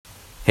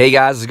Hey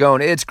guys, how's it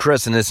going? It's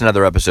Chris, and it's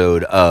another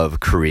episode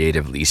of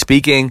Creatively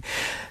Speaking.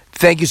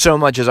 Thank you so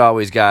much, as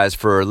always, guys,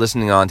 for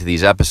listening on to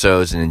these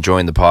episodes and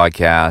enjoying the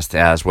podcast,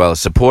 as well as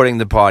supporting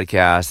the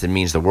podcast. It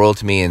means the world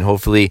to me, and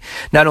hopefully,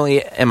 not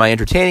only am I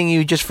entertaining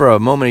you just for a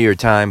moment of your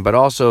time, but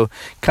also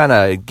kind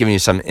of giving you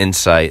some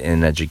insight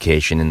and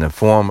education in the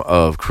form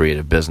of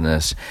creative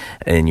business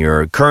in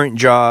your current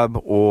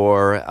job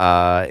or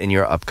in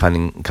your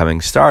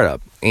upcoming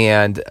startup.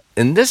 And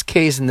in this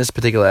case, in this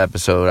particular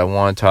episode, I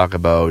want to talk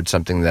about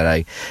something that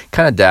I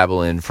kind of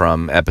dabble in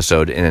from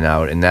episode in and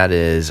out, and that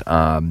is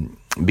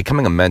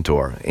becoming a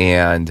mentor.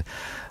 And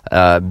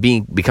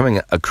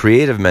becoming a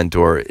creative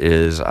mentor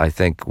is, I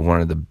think,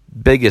 one of the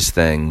biggest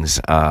things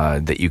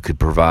that you could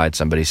provide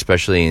somebody,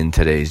 especially in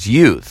today's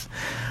youth.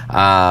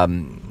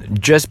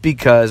 Just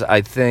because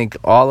I think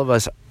all of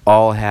us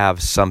all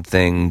have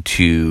something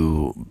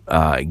to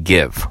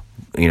give.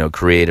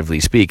 Creatively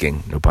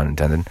speaking, no pun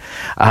intended.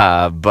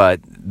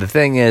 But the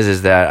thing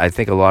is that I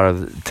think a lot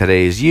of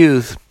today's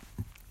youth,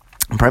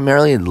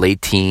 primarily in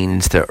late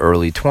teens to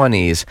early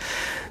 20s,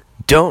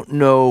 don't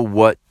know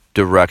what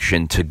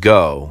direction to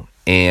go.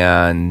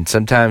 And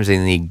sometimes they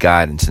need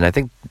guidance. And I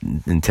think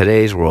in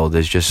today's world,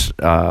 there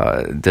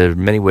are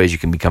many ways you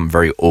can become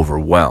very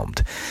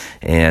overwhelmed.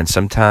 And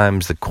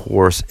sometimes the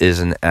course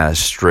isn't as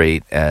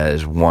straight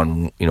as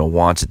one,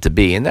 wants it to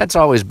be. And that's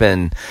always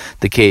been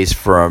the case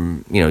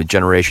from,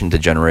 generation to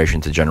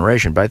generation to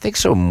generation. But I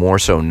think more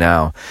so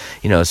now,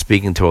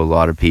 speaking to a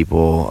lot of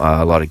people,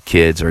 a lot of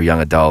kids or young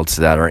adults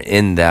that are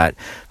in that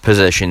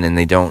position and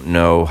they don't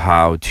know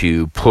how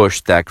to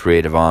push that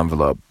creative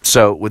envelope.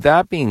 So with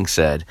that being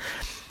said,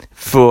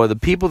 for the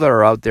people that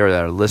are out there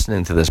that are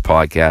listening to this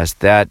podcast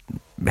that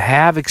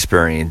have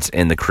experience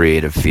in the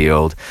creative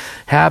field,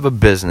 have a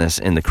business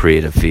in the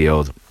creative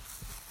field,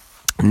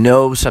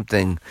 know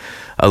something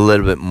a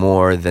little bit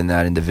more than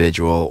that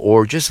individual,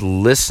 or just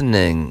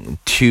listening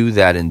to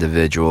that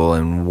individual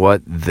and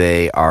what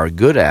they are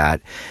good at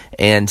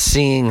and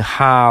seeing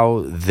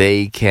how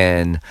they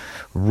can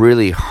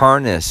really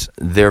harness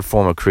their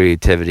form of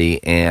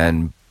creativity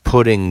and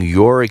putting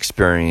your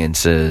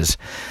experiences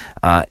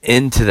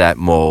into that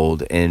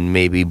mold and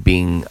maybe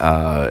being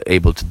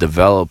able to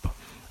develop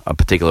a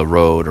particular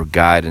road or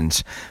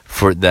guidance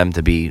for them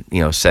to be,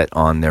 set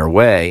on their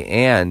way,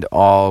 and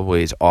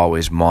always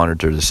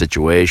monitor the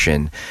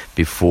situation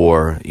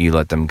before you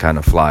let them kind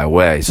of fly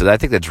away. So I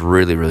think that's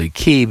really, really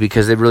key,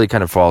 because it really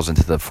kind of falls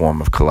into the form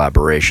of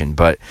collaboration.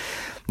 But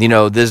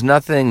there's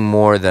nothing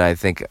more than I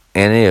think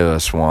any of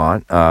us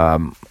want. I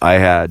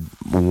had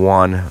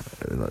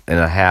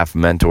 1.5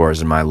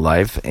 mentors in my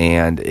life,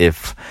 and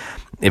if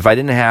I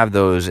didn't have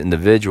those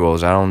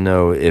individuals, I don't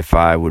know if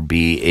I would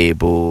be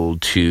able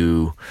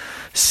to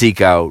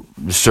seek out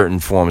certain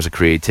forms of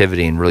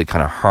creativity and really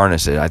kind of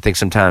harness it. I think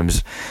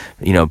sometimes,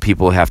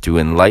 people have to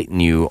enlighten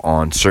you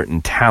on certain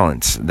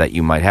talents that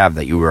you might have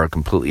that you are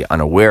completely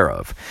unaware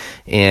of.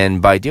 And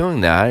by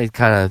doing that, it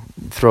kind of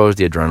throws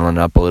the adrenaline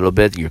up a little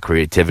bit, your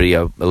creativity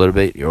up a little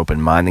bit, your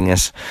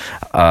open-mindedness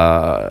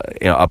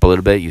up a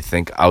little bit. You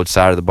think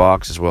outside of the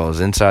box as well as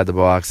inside the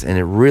box, and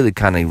it really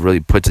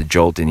puts a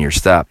jolt in your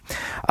step.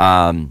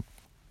 And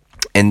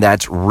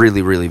that's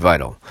really, really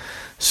vital.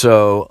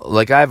 So,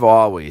 like I've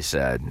always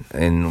said,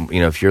 and,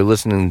 if you're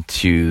listening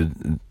to,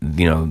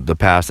 the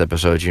past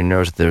episodes, you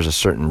notice that there's a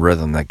certain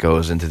rhythm that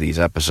goes into these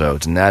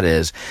episodes. And that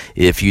is,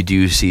 if you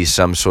do see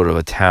some sort of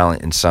a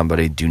talent in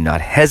somebody, do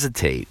not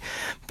hesitate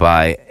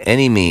by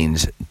any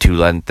means to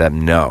let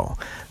them know,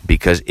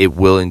 because it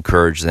will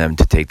encourage them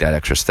to take that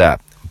extra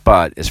step.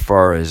 But as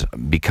far as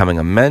becoming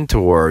a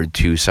mentor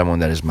to someone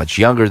that is much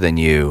younger than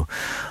you,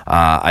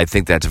 I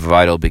think that's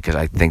vital, because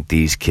I think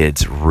these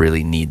kids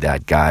really need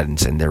that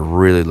guidance, and they're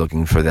really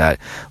looking for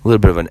that little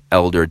bit of an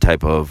elder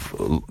type of,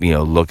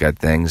 look at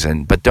things.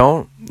 But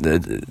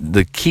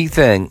the key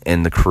thing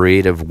in the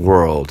creative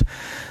world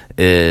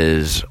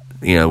is,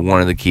 one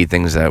of the key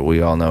things that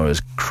we all know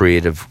is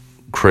creative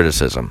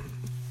criticism.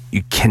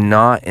 You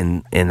cannot,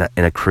 in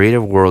a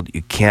creative world,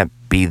 you can't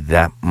be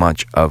that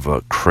much of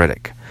a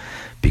critic,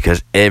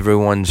 because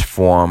everyone's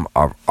form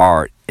of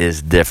art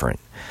is different.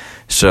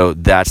 So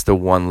that's the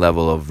one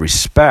level of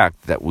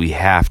respect that we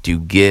have to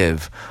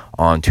give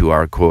onto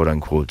our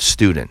quote-unquote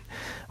student,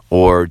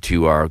 or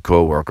to our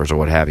co-workers or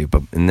what have you.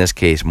 But in this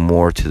case,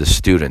 more to the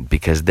student,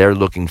 because they're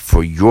looking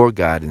for your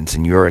guidance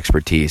and your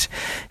expertise,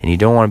 and you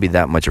don't want to be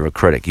that much of a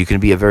critic. You can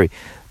be a very,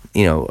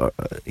 a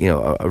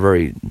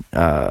very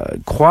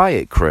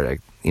quiet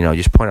critic.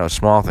 Just point out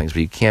small things,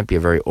 but you can't be a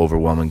very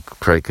overwhelming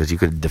critic, because you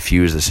could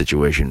diffuse the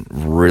situation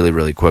really,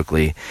 really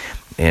quickly,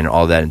 and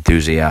all that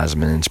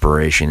enthusiasm and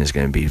inspiration is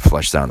going to be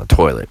flushed down the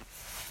toilet.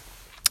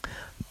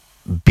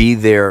 Be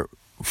there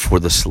for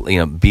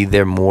be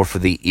there more for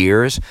the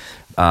ears,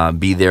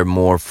 be there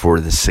more for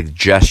the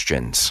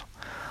suggestions.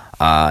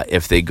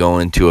 If they go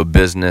into a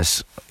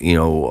business,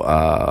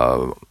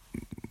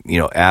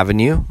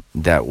 avenue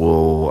that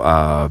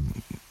will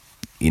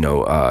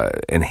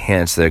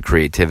enhance their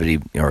creativity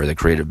or their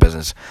creative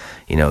business,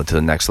 to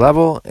the next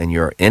level, and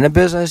you're in a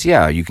business,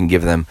 you can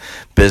give them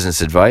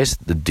business advice,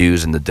 the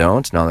do's and the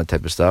don'ts, and all that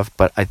type of stuff.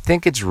 But I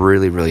think it's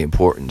really, really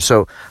important.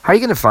 So how are you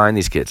going to find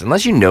these kids?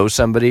 Unless you know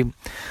somebody,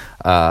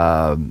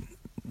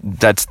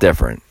 that's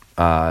different.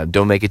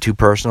 Don't make it too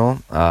personal.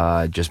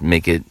 Just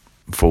make it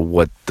for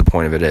what the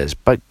point of it is.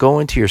 But go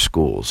into your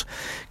schools,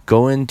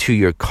 go into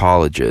your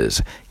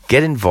colleges,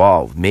 get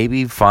involved.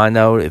 Maybe find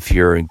out if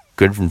you're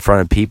good in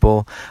front of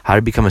people, how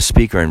to become a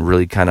speaker and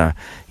really kind of,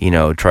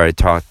 try to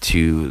talk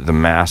to the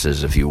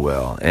masses, if you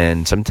will.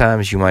 And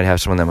sometimes you might have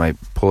someone that might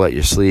pull at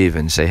your sleeve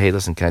and say, hey,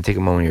 listen, can I take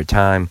a moment of your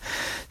time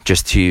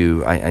just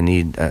to, I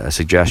need a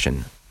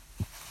suggestion.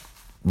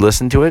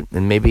 Listen to it,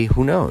 and maybe,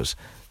 who knows,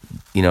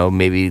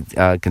 maybe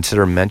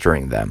consider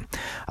mentoring them.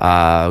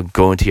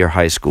 Go into your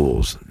high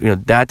schools.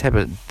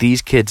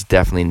 These kids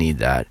definitely need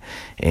that.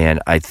 And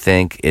I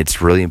think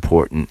it's really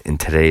important in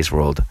today's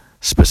world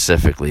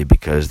specifically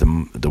because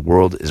the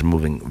world is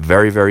moving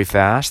very, very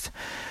fast.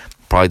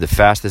 Probably the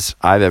fastest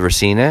I've ever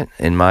seen it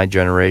in my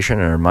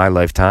generation or my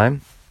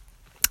lifetime.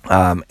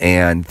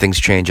 And things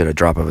change at a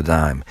drop of a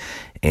dime.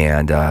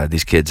 And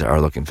these kids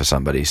are looking for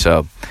somebody.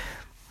 So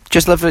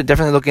just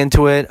definitely look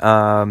into it.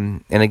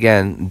 And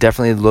again,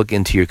 definitely look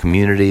into your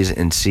communities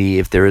and see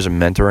if there is a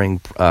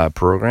mentoring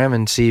program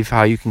and see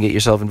how you can get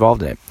yourself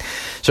involved in it.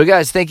 So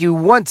guys, thank you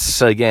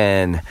once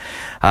again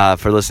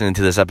for listening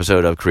to this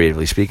episode of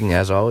Creatively Speaking.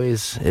 As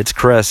always, it's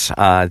Chris.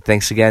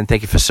 Thanks again.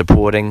 Thank you for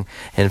supporting.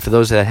 And for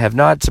those that have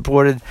not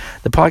supported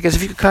the podcast,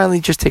 if you could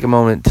kindly just take a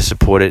moment to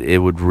support it, it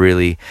would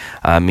really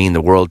mean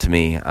the world to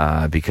me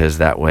because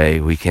that way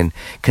we can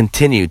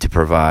continue to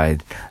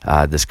provide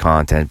this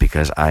content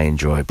because I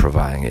enjoy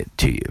providing it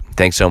to you.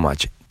 Thanks so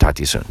much. Talk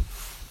to you soon.